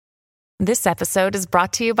This episode is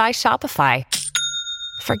brought to you by Shopify.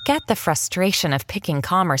 Forget the frustration of picking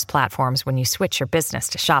commerce platforms when you switch your business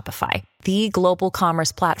to Shopify, the global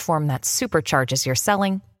commerce platform that supercharges your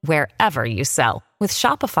selling wherever you sell. With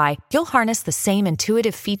Shopify, you'll harness the same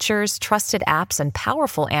intuitive features, trusted apps, and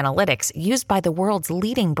powerful analytics used by the world's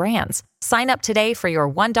leading brands. Sign up today for your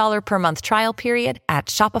 $1 per month trial period at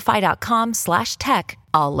shopify.com/tech,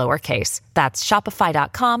 all lowercase. That's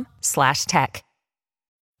shopify.com/tech.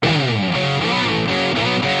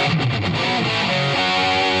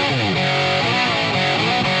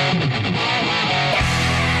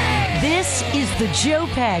 This is the Joe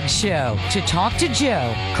Pags Show. To talk to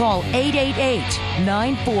Joe, call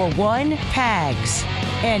 888-941-PAGS.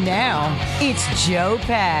 And now, it's Joe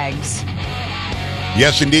Pags.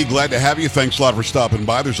 Yes, indeed. Glad to have you. Thanks a lot for stopping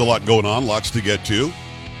by. There's a lot going on, lots to get to.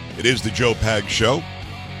 It is the Joe Pags Show.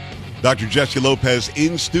 Dr. Jesse Lopez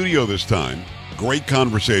in studio this time. Great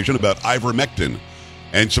conversation about ivermectin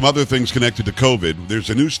and some other things connected to COVID. There's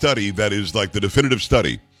a new study that is like the definitive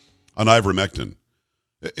study on ivermectin.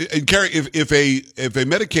 And Carrie, if a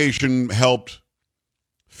medication helped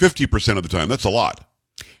 50% of the time, that's a lot.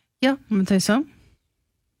 Yeah, I'm going to say so. I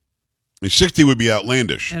mean, 60 would be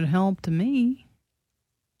outlandish. It helped me.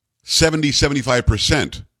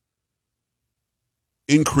 75%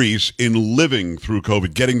 increase in living through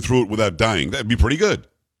COVID, getting through it without dying. That'd be pretty good.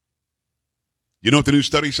 You know what the new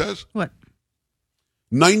study says? What?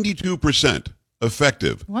 92%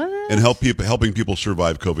 effective in helping people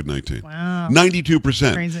survive COVID-19. Wow.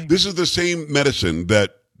 92%. Crazy. This is the same medicine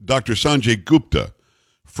that Dr. Sanjay Gupta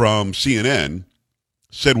from CNN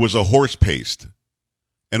said was a horse paste,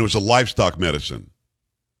 and it was a livestock medicine.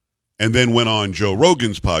 And then went on Joe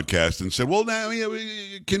Rogan's podcast and said, well, now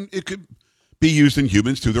it could be used in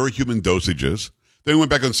humans, too. There are human dosages. Then he went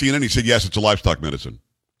back on CNN and he said, yes, it's a livestock medicine.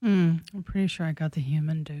 I'm pretty sure I got the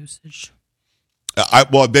human dosage.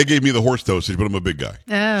 Well, they gave me the horse dosage, but I'm a big guy.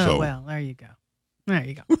 Oh, well, there you go. There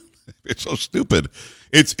you go. It's so stupid.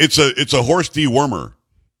 It's a horse dewormer.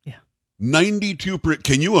 Yeah. 92%.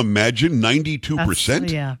 Can you imagine 92%?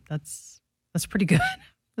 Yeah, that's pretty good.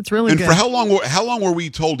 That's really good. And for how long were we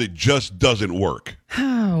told it just doesn't work?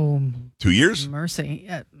 Oh, 2 years? Mercy.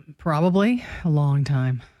 Probably a long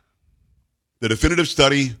time. The definitive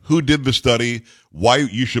study, who did the study, why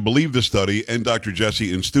you should believe the study, and Dr.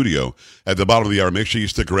 Jesse in studio at the bottom of the hour. Make sure you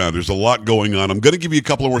stick around. There's a lot going on. I'm going to give you a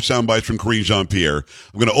couple of more sound bites from Corinne Jean-Pierre.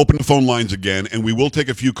 I'm going to open the phone lines again, and we will take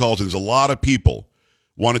a few calls. There's a lot of people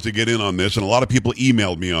wanted to get in on this, and a lot of people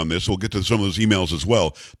emailed me on this. We'll get to some of those emails as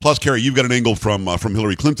well. Plus, Carrie, you've got an angle from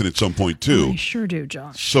Hillary Clinton at some point, too. I sure do,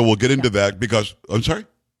 Josh. So we'll get into that because, I'm sorry?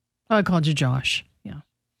 Oh, I called you Josh. Yeah.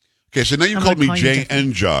 Okay, so now you called me Jay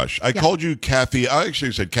and Josh. I called you Kathy. I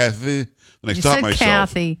actually said Kathy, and I stopped myself.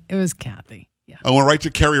 Kathy. It was Kathy. Yeah. I went right to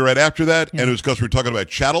Carrie right after that, and it was because we were talking about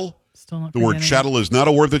chattel. The word chattel is not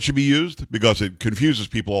a word that should be used because it confuses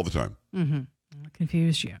people all the time. Mm-hmm.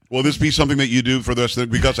 Confused you. Will this be something that you do for the rest of the,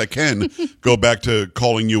 because I can go back to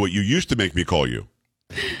calling you what you used to make me call you.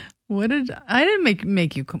 I didn't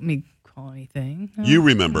make you me call anything. You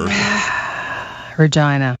remember.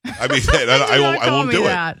 Regina. I mean, I won't do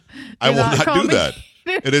it. I will not do that.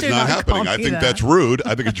 It is not happening. I think that's rude.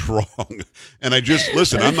 I think it's wrong. And I just,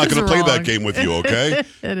 listen, I'm not going to play that game with you, okay?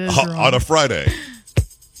 It is on a Friday.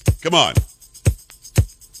 Come on.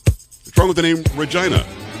 What's wrong with the name Regina?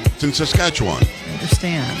 It's in Saskatchewan. I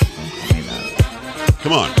understand. Don't call me that.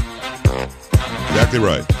 Come on. Exactly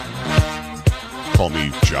right. Call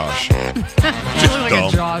me Josh. Just like dumb.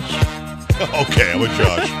 a Josh. Okay, I'm a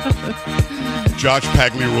Josh. Josh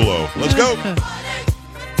Pagliarulo. Let's go.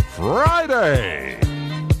 Friday.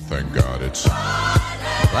 Thank God it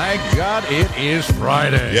is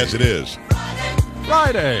Friday. Yes, it is.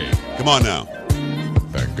 Friday. Come on now.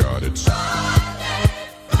 Thank God it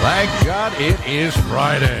is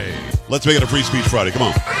Friday. Let's make it a Free Speech Friday. Come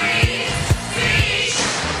on. Free Speech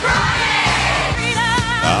Friday.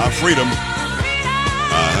 Freedom.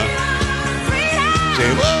 Say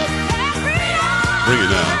what? Bring it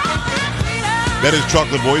down. That is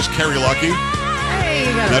Chocolate Voice, Carrie Lucky. Hey,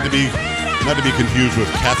 you got Not to be confused with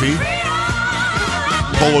Kathy.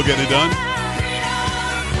 Polo getting it done.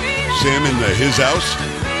 Sam in his house.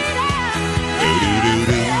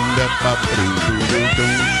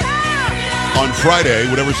 On Friday,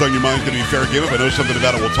 whatever song your mind's going to be fair game. If I know something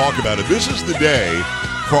about it, we'll talk about it. This is the day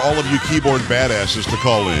for all of you keyboard badasses to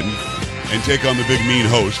call in and take on the big mean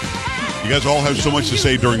host. You guys all have so much to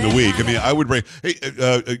say during the week. I mean, I would bring... Hey,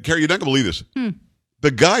 Carrie, you're not going to believe this.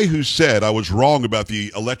 The guy who said I was wrong about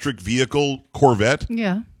the electric vehicle Corvette...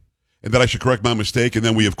 Yeah. and that I should correct my mistake. And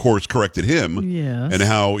then we, of course, corrected him. Yes. And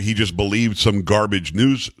how he just believed some garbage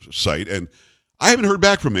news site. And I haven't heard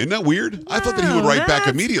back from him. Isn't that weird? I thought that he would write back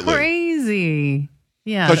immediately. Crazy.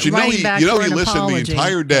 Yeah. Because he writing listened apology. the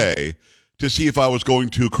entire day to see if I was going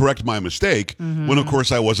to correct my mistake, when, of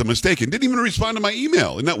course, I wasn't mistaken. Didn't even respond to my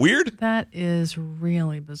email. Isn't that weird? That is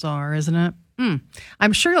really bizarre, isn't it?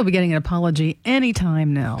 I'm sure you'll be getting an apology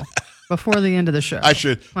anytime now before the end of the show. I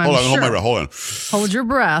should. Hold on. Hold your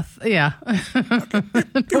breath. Yeah.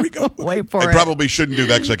 Here we go. Wait for I it. probably shouldn't do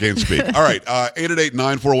that because I can't speak. All right.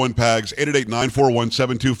 888-941-PAGS,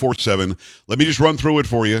 888-941-7247. Let me just run through it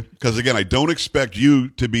for you because, again, I don't expect you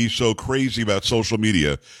to be so crazy about social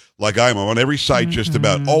media like I am. I'm on every site just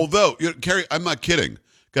about. Although, Carrie, I'm not kidding.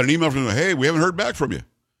 Got an email from them. Hey, we haven't heard back from you.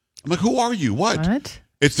 I'm like, who are you? What?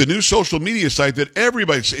 It's the new social media site that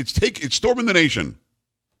everybody's. It's storming the nation.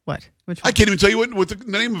 What? Which one? I can't even tell you what the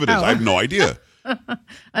name of it is. I have no idea.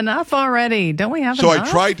 Enough already. Don't we have So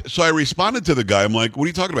enough? I responded to the guy. I'm like, what are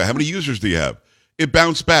you talking about? How many users do you have? It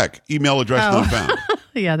bounced back. Email address not found.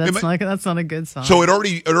 Yeah, that's not a good sign. So it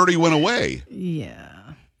already went away.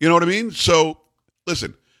 Yeah. You know what I mean? So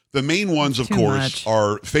listen, the main ones, of course, much.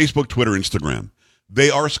 are Facebook, Twitter, Instagram. They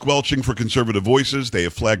are squelching for conservative voices. They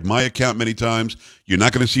have flagged my account many times. You're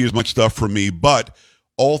not going to see as much stuff from me, but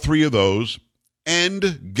all three of those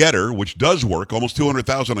and Getter, which does work, almost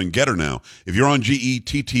 200,000 on Getter now. If you're on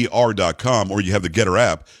gettr.com or you have the Getter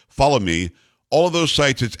app, follow me. All of those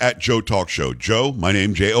sites, it's at Joe Talk Show. Joe, my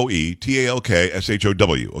name,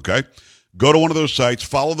 JoeTalkshow, okay? Go to one of those sites,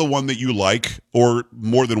 follow the one that you like, or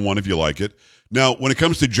more than one if you like it. Now, when it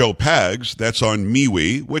comes to Joe Pags, that's on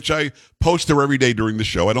MeWe, which I post there every day during the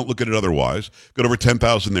show. I don't look at it otherwise. Got over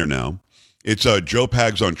 10,000 there now. It's Joe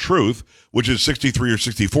Pags on Truth, which is 63 or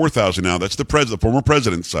 64,000 now. That's the former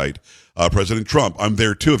president's site, President Trump. I'm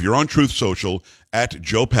there too. If you're on Truth Social, at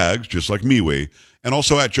Joe Pags, just like MeWe, and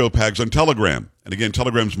also at Joe Pags on Telegram. And again,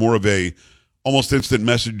 Telegram's more of a almost instant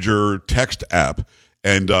messenger text app,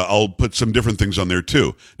 and I'll put some different things on there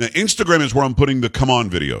too. Now, Instagram is where I'm putting the Come On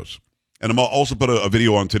videos. And I'll also put a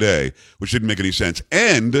video on today, which didn't make any sense.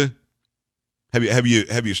 And have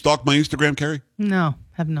you stalked my Instagram, Carrie? No,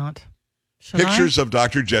 have not. Should Pictures of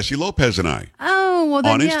Dr. Jesse Lopez and I. Oh, well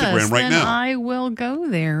then on Instagram right then now. I will go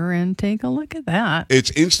there and take a look at that.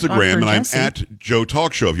 It's Instagram, Dr. and I'm Jesse. at Joe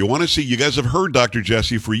Talk Show. If you want to see, you guys have heard Dr.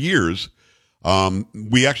 Jesse for years.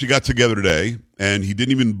 We actually got together today, and he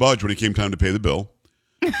didn't even budge when it came time to pay the bill.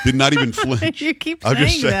 Did not even flinch. You keep I'm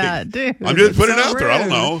just saying saying. that, dude. I'm just It's putting it so out there. I don't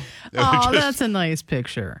rude. know. Oh, that's a nice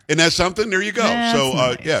picture. And that's something. There you go. That's so,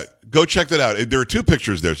 nice. yeah, go check that out. There are two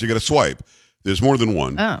pictures there, so you got to swipe. There's more than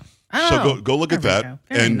one. Oh. So go look at There we that. go.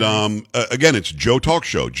 Very And nice. again, it's Joe Talk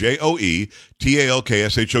Show,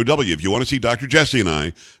 JoeTalkshow. If you want to see Dr. Jesse and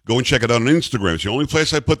I, go and check it out on Instagram. It's the only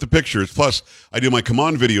place I put the pictures. Plus, I do my Come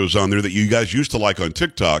On videos on there that you guys used to like on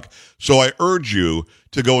TikTok. So I urge you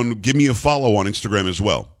to go and give me a follow on Instagram as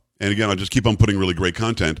well. And again, I'll just keep on putting really great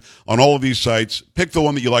content on all of these sites. Pick the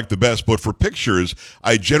one that you like the best. But for pictures,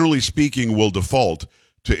 I generally speaking will default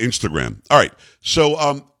to Instagram. All right.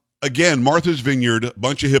 So, again, Martha's Vineyard,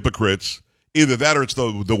 bunch of hypocrites. Either that or it's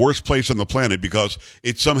the worst place on the planet because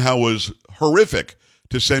it somehow was horrific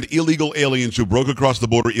to send illegal aliens who broke across the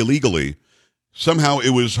border illegally. Somehow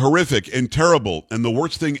it was horrific and terrible and the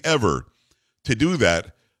worst thing ever to do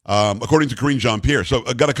that, according to Karine Jean-Pierre. So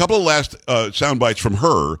I got a couple of last sound bites from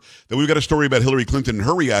her. Then we've got a story about Hillary Clinton and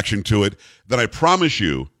her reaction to it. Then I promise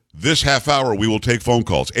you, this half hour, we will take phone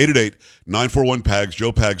calls. 888-941-PAGS,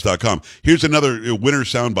 joepags.com. Here's another winner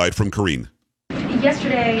soundbite from Karine.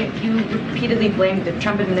 Yesterday, you repeatedly blamed the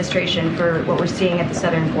Trump administration for what we're seeing at the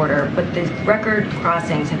southern border, but the record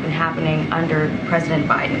crossings have been happening under President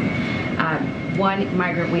Biden. One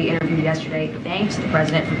migrant we interviewed yesterday thanked the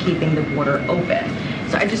president for keeping the border open.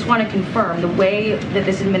 So I just want to confirm the way that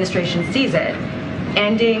this administration sees it,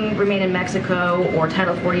 ending Remain in Mexico or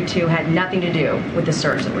Title 42 had nothing to do with the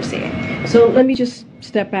surge that we're seeing. So let me just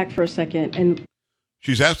step back for a second. And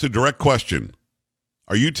She's asked a direct question.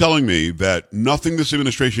 Are you telling me that nothing this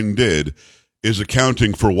administration did is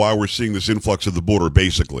accounting for why we're seeing this influx of the border,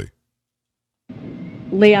 basically?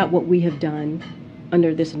 lay out what we have done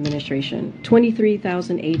under this administration.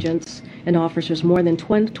 23,000 agents and officers, more than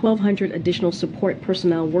 1,200 additional support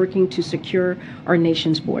personnel working to secure our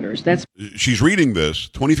nation's borders. That's She's reading this,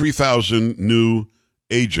 23,000 new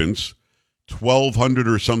agents, 1,200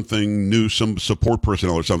 or something new, some support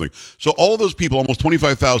personnel or something. So all those people, almost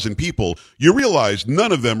 25,000 people, you realize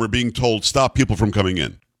none of them are being told stop people from coming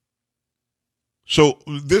in. So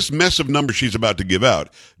this mess of numbers she's about to give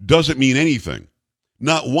out doesn't mean anything.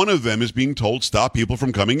 Not one of them is being told stop people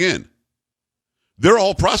from coming in. They're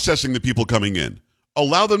all processing the people coming in.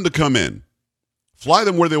 Allow them to come in. Fly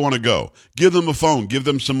them where they want to go. Give them a phone, give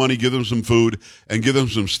them some money, give them some food, and give them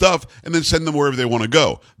some stuff, and then send them wherever they want to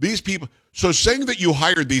go. These people, so saying that you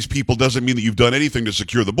hired these people doesn't mean that you've done anything to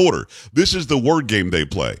secure the border. This is the word game they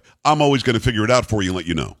play. I'm always going to figure it out for you and let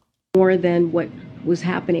you know. More than what was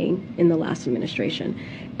happening in the last administration.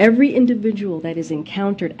 Every individual that is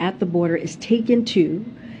encountered at the border is taken to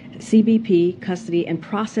CBP custody and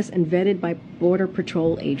processed and vetted by Border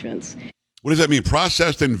Patrol agents. What does that mean?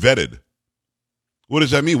 Processed and vetted. What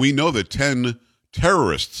does that mean? We know that 10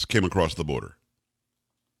 terrorists came across the border.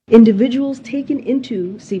 Individuals taken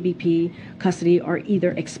into CBP custody are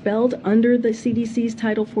either expelled under the CDC's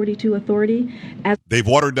Title 42 authority. They've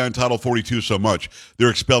watered down Title 42 so much, they're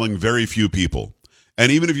expelling very few people. And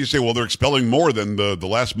even if you say, well, they're expelling more than the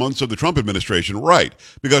last months of the Trump administration, right,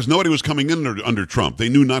 because nobody was coming in under Trump. They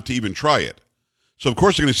knew not to even try it. So, of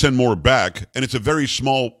course, they're going to send more back, and it's a very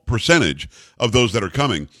small percentage of those that are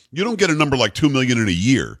coming. You don't get a number like 2 million in a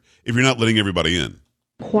year if you're not letting everybody in.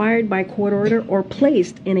 Acquired by court order or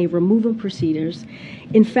placed in a removal procedures.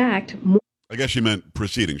 In fact, more I guess she meant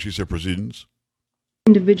proceedings. She said proceedings.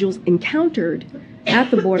 Individuals encountered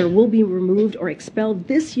at the border will be removed or expelled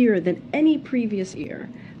this year than any previous year.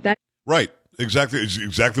 Right. Exactly. It's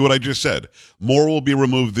exactly what I just said. More will be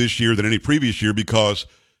removed this year than any previous year because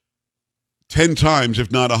 10 times,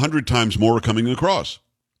 if not 100 times more are coming across.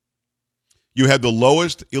 You had the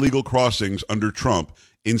lowest illegal crossings under Trump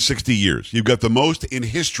in 60 years. You've got the most in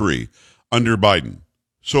history under Biden.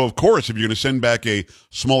 So, of course, if you're going to send back a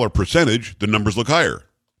smaller percentage, the numbers look higher.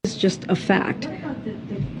 It's just a fact.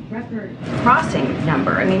 The record crossing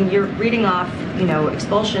number. I mean, you're reading off,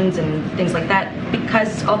 expulsions and things like that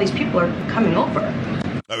because all these people are coming over.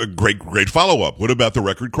 Great follow-up. What about the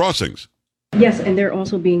record crossings? Yes, and they're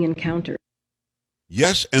also being encountered.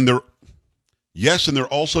 Yes, and they're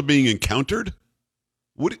also being encountered?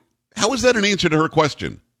 How is that an answer to her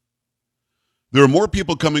question? There are more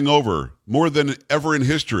people coming over, more than ever in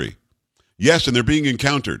history. Yes, and they're being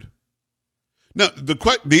encountered. Now,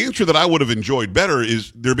 the answer that I would have enjoyed better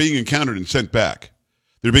is they're being encountered and sent back.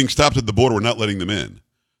 They're being stopped at the border. We're not letting them in.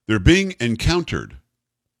 They're being encountered.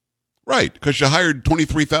 Right, because you hired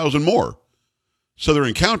 23,000 more. So they're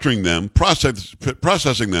encountering them,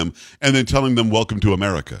 processing them, and then telling them, welcome to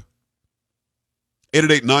America.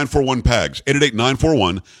 888-941-PAGS,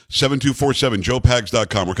 888-941-7247,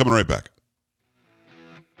 joepags.com. We're coming right back.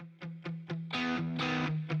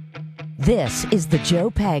 This is the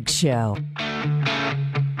Joe Pags Show.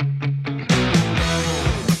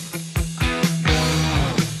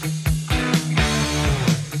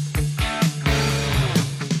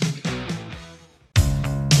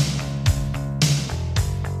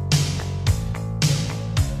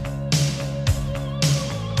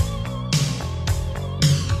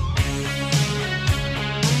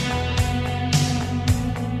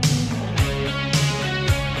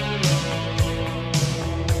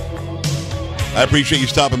 I appreciate you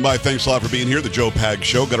stopping by. Thanks a lot for being here. The Joe Pags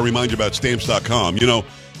Show. Got to remind you about Stamps.com.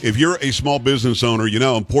 If you're a small business owner, you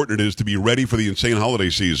know how important it is to be ready for the insane holiday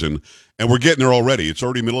season. And we're getting there already. It's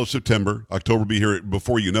already middle of September. October will be here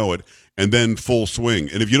before you know it. And then full swing.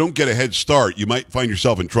 And if you don't get a head start, you might find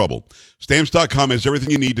yourself in trouble. Stamps.com has everything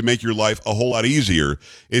you need to make your life a whole lot easier.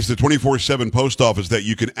 It's the 24/7 post office that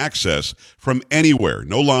you can access from anywhere.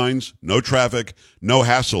 No lines, no traffic, no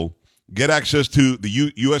hassle. Get access to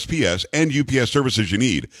the USPS and UPS services you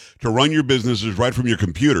need to run your businesses right from your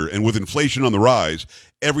computer. And with inflation on the rise,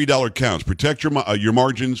 every dollar counts. Protect your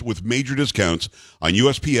margins with major discounts on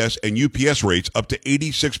USPS and UPS rates up to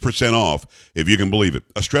 86% off, if you can believe it.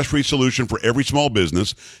 A stress-free solution for every small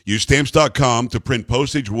business. Use Stamps.com to print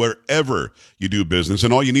postage wherever you do business,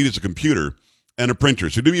 and all you need is a computer and a printer.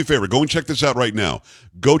 So do me a favor. Go and check this out right now.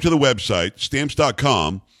 Go to the website,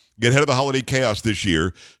 Stamps.com. Get ahead of the holiday chaos this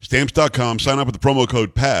year. Stamps.com. Sign up with the promo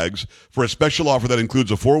code PAGS for a special offer that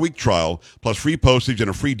includes a 4-week trial plus free postage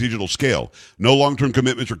and a free digital scale. No long-term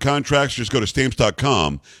commitments or contracts. Just go to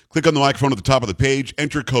Stamps.com. Click on the microphone at the top of the page.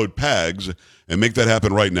 Enter code PAGS and make that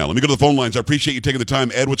happen right now. Let me go to the phone lines. I appreciate you taking the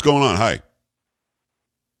time. Ed, what's going on? Hi.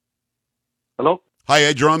 Hello? Hi,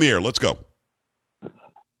 Ed. You're on the air. Let's go.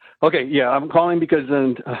 Okay, yeah, I'm calling because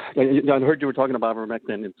I heard you were talking about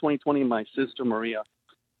ivermectin. In 2020, my sister, Maria,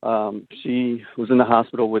 she was in the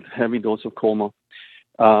hospital with heavy dose of coma.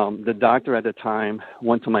 The doctor at the time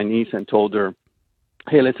went to my niece and told her,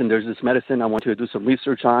 hey, listen, there's this medicine I want you to do some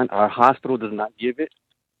research on. Our hospital does not give it.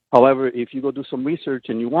 However, if you go do some research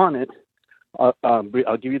and you want it,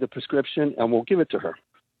 I'll give you the prescription and we'll give it to her.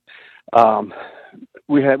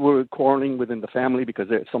 We were quarreling within the family because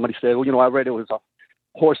somebody said, well, I read it was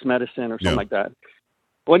horse medicine or something like that.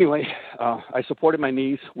 Well, anyway, I supported my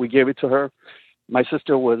niece. We gave it to her. My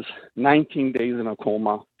sister was 19 days in a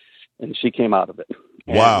coma, and she came out of it.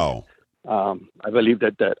 And, wow. I believe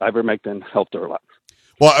that ivermectin helped her a lot.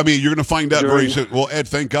 Well, I mean, you're going to find out very soon. Well, Ed,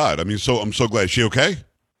 thank God. I mean, I'm so glad. Is she okay?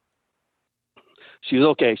 She's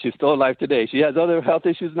okay. She's still alive today. She has other health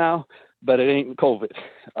issues now, but it ain't COVID.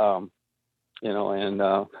 I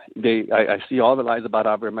see all the lies about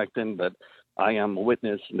ivermectin, but I am a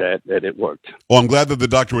witness that it worked. Well, I'm glad that the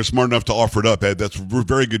doctor was smart enough to offer it up, Ed. That's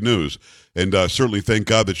very good news, and certainly thank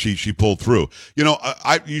God that she pulled through. You know,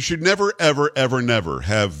 you should never, ever, ever, never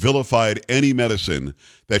have vilified any medicine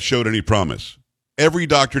that showed any promise. Every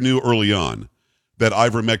doctor knew early on that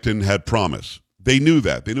ivermectin had promise. They knew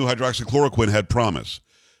that. They knew hydroxychloroquine had promise.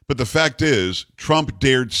 But the fact is, Trump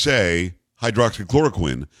dared say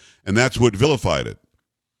hydroxychloroquine, and that's what vilified it.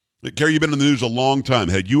 Carrie, you've been in the news a long time.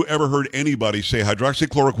 Had you ever heard anybody say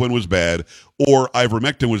hydroxychloroquine was bad or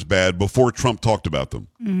ivermectin was bad before Trump talked about them?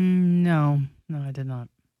 No, I did not.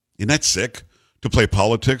 Isn't that sick to play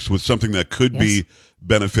politics with something that could be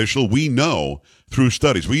beneficial? We know through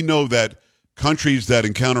studies, we know that countries that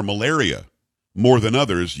encounter malaria more than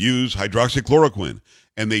others use hydroxychloroquine,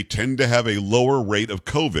 and they tend to have a lower rate of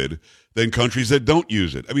COVID than countries that don't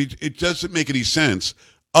use it. I mean, it doesn't make any sense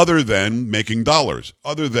other than making dollars,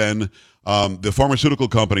 other than the pharmaceutical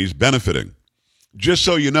companies benefiting. Just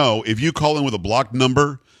so you know, if you call in with a blocked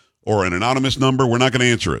number or an anonymous number, we're not going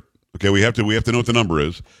to answer it. Okay, we have to know what the number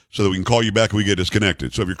is so that we can call you back when we get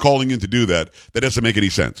disconnected. So if you're calling in to do that, that doesn't make any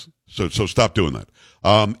sense. So stop doing that.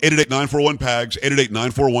 888-941-PAGS,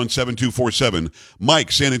 888-941-7247. Mike,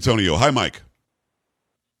 San Antonio. Hi, Mike.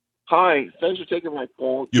 Hi, thanks for taking my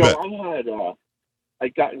call. You bet.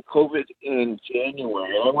 I'd gotten COVID in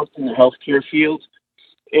January. I worked in the healthcare field,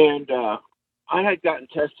 and I had gotten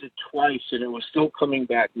tested twice, and it was still coming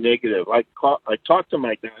back negative. I talked to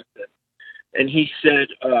my doctor, and he said,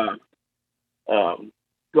 I'm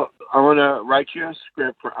going to write you a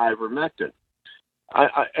script for ivermectin.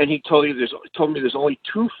 And he told me there's only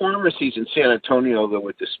 2 pharmacies in San Antonio that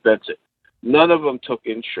would dispense it. None of them took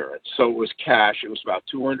insurance, so it was cash. It was about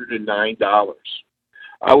 $209.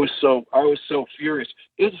 I was so furious.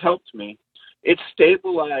 It helped me. It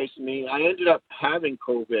stabilized me. I ended up having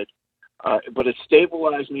COVID, but it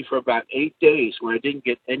stabilized me for about 8 days where I didn't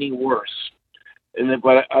get any worse.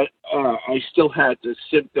 But I still had the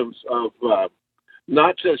symptoms of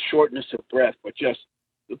not just shortness of breath, but just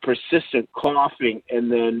the persistent coughing,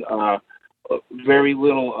 and then very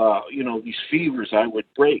little, these fevers I would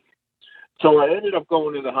break. So I ended up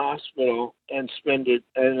going to the hospital and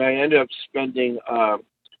I ended up spending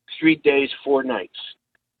 3 days, 4 nights.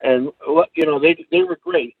 And, they were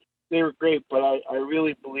great. They were great, but I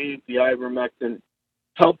really believe the ivermectin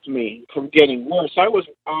helped me from getting worse. I was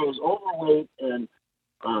overweight and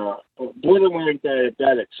borderline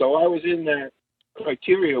diabetic, so I was in that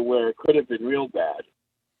criteria where it could have been real bad.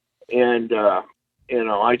 And I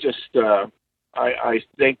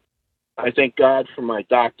thank God for my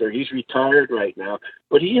doctor. He's retired right now,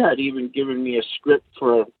 but he had even given me a script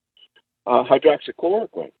for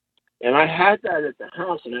hydroxychloroquine, and I had that at the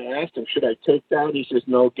house. And I asked him, should I take that? He says,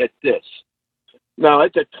 no, get this. Now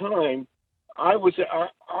at the time, I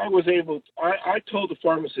told the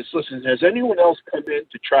pharmacist, listen, has anyone else come in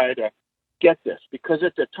to try to get this? Because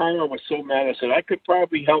at the time I was so mad. I said I could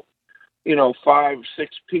probably help, 5,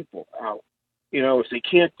 6 people out, if they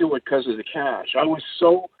can't do it because of the cash. I was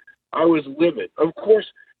livid. Of course,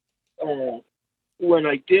 when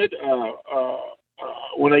I did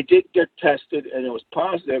get tested and it was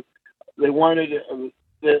positive,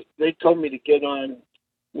 they told me to get on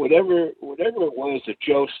whatever it was that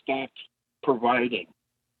Joe stopped providing,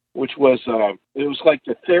 which was it was like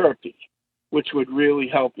the therapy, which would really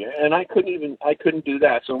help you. And I couldn't do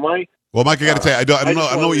that. So Mike, I got to tell you, I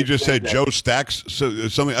don't know what you just said. Joe Stacks,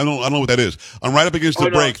 something. I don't know what that is. I'm right up against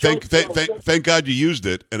the break. Thank God you used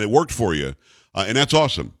it and it worked for you, and that's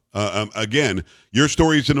awesome. Again, your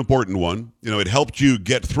story is an important one. It helped you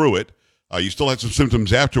get through it. You still had some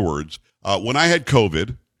symptoms afterwards. When I had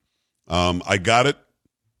COVID, I got it.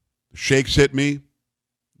 Shakes hit me.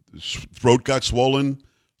 Throat got swollen.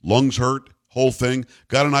 Lungs hurt. Whole thing.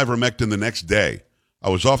 Got an ivermectin the next day. I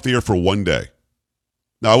was off the air for 1 day.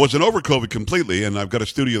 Now, I wasn't over COVID completely, and I've got a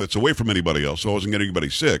studio that's away from anybody else, so I wasn't getting anybody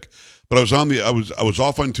sick. But I was on the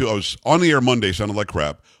air Monday, sounded like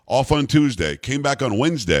crap. Off on Tuesday, came back on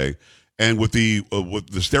Wednesday, and with the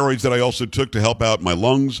steroids that I also took to help out my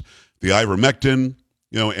lungs, the ivermectin,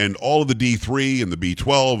 and all of the D3 and the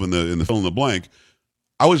B12 and the fill in the blank,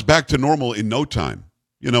 I was back to normal in no time.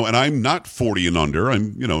 And I'm not 40 and under.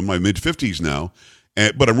 I'm in my mid 50s now,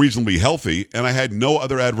 but I'm reasonably healthy, and I had no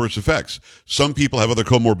other adverse effects. Some people have other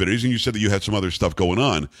comorbidities, and you said that you had some other stuff going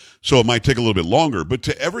on, so it might take a little bit longer. But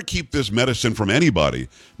to ever keep this medicine from anybody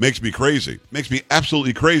makes me crazy, makes me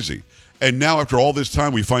absolutely crazy. And now, after all this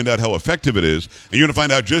time, we find out how effective it is, and you're going to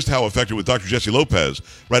find out just how effective with Dr. Jesse Lopez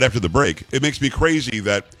right after the break. It makes me crazy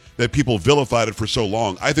that people vilified it for so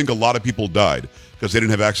long. I think a lot of people died because they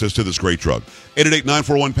didn't have access to this great drug.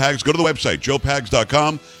 888-941-PAGS. Go to the website,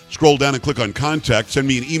 joepags.com. Scroll down and click on Contact. Send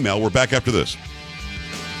me an email. We're back after this.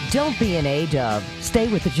 Don't be an A-dub.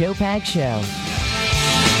 Stay with the Joe Pags Show.